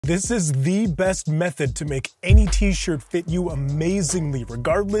This is the best method to make any t-shirt fit you amazingly,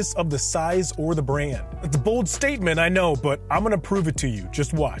 regardless of the size or the brand. It's a bold statement, I know, but I'm gonna prove it to you.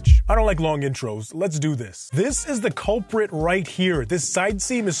 Just watch. I don't like long intros. Let's do this. This is the culprit right here. This side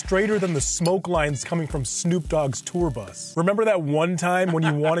seam is straighter than the smoke lines coming from Snoop Dogg's tour bus. Remember that one time when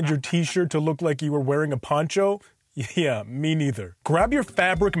you wanted your t-shirt to look like you were wearing a poncho? Yeah, me neither. Grab your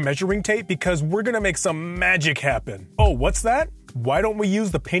fabric measuring tape because we're gonna make some magic happen. Oh, what's that? Why don't we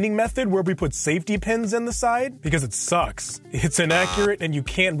use the pinning method where we put safety pins in the side? Because it sucks. It's inaccurate and you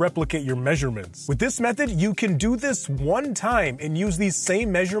can't replicate your measurements. With this method, you can do this one time and use these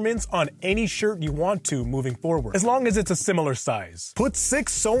same measurements on any shirt you want to moving forward, as long as it's a similar size. Put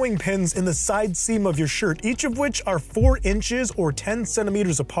 6 sewing pins in the side seam of your shirt, each of which are 4 inches or 10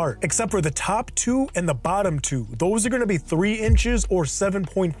 centimeters apart, except for the top 2 and the bottom 2. Those are gonna be 3 inches or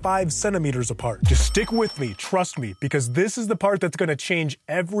 7.5 centimeters apart. Just stick with me, trust me, because this is the part that's gonna change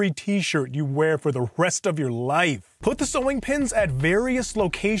every t-shirt you wear for the rest of your life. Put the sewing pins at various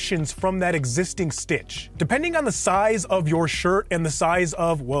locations from that existing stitch. Depending on the size of your shirt and the size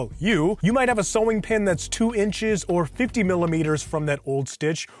of, well, you might have a sewing pin that's 2 inches or 50 millimeters from that old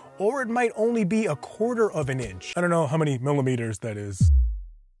stitch, or it might only be 1/4 of an inch. I don't know how many millimeters that is.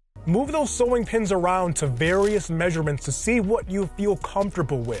 Move those sewing pins around to various measurements to see what you feel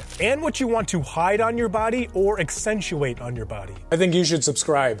comfortable with and what you want to hide on your body or accentuate on your body. I think you should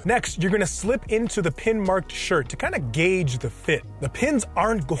subscribe. Next, you're gonna slip into the pin marked shirt to kind of gauge the fit. The pins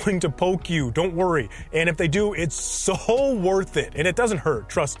aren't going to poke you, don't worry. And if they do, it's so worth it. And it doesn't hurt,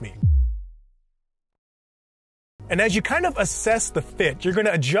 trust me. And as you kind of assess the fit, you're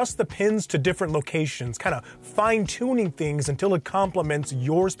gonna adjust the pins to different locations, kind of fine-tuning things until it complements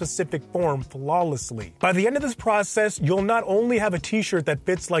your specific form flawlessly. By the end of this process, you'll not only have a t-shirt that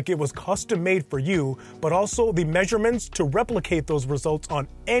fits like it was custom made for you, but also the measurements to replicate those results on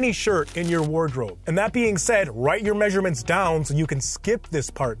any shirt in your wardrobe. And that being said, write your measurements down so you can skip this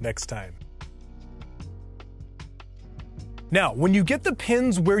part next time. Now, when you get the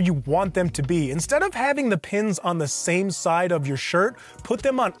pins where you want them to be, instead of having the pins on the same side of your shirt, put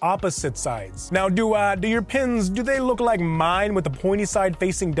them on opposite sides. Now, do your pins, do they look like mine with the pointy side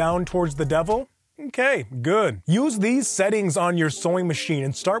facing down towards the devil? Okay, good. Use these settings on your sewing machine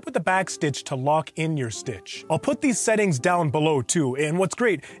and start with the back stitch to lock in your stitch. I'll put these settings down below too, and what's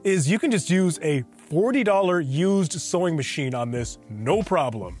great is you can just use a $40 used sewing machine on this, no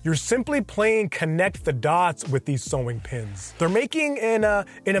problem. You're simply playing connect the dots with these sewing pins. They're making an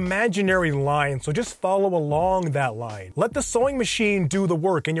imaginary line, so just follow along that line. Let the sewing machine do the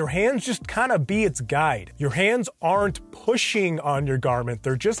work and your hands just kind of be its guide. Your hands aren't pushing on your garment,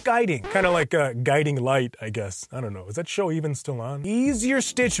 they're just guiding. Kind of like a guiding light, I guess. I don't know, is that show even still on? Ease your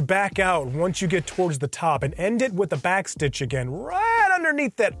stitch back out once you get towards the top and end it with the back stitch again, right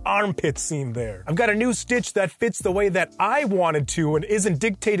underneath that armpit seam there. I've got a new stitch that fits the way that I wanted to and isn't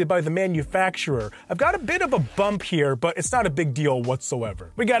dictated by the manufacturer. I've got a bit of a bump here, but it's not a big deal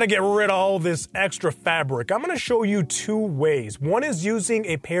whatsoever. We gotta get rid of all this extra fabric. I'm gonna show you 2 ways. One is using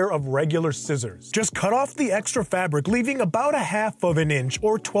a pair of regular scissors. Just cut off the extra fabric, leaving about 1/2 of an inch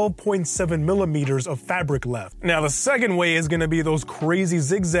or 12.7 millimeters of fabric left. Now the second way is gonna be those crazy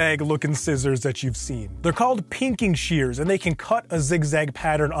zigzag looking scissors that you've seen. They're called pinking shears and they can cut a zigzag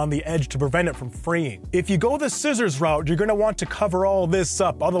pattern on the edge to prevent it from fraying. If you go the scissors route, you're gonna want to cover all this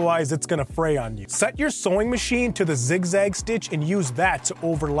up, otherwise it's gonna fray on you. Set your sewing machine to the zigzag stitch and use that to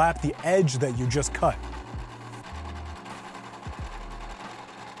overlap the edge that you just cut.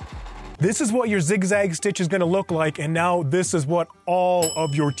 This is what your zigzag stitch is gonna look like, and now this is what all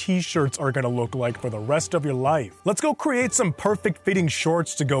of your t-shirts are gonna look like for the rest of your life. Let's go create some perfect fitting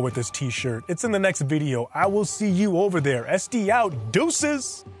shorts to go with this t-shirt. It's in the next video. I will see you over there. SD out,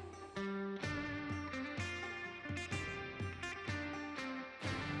 deuces!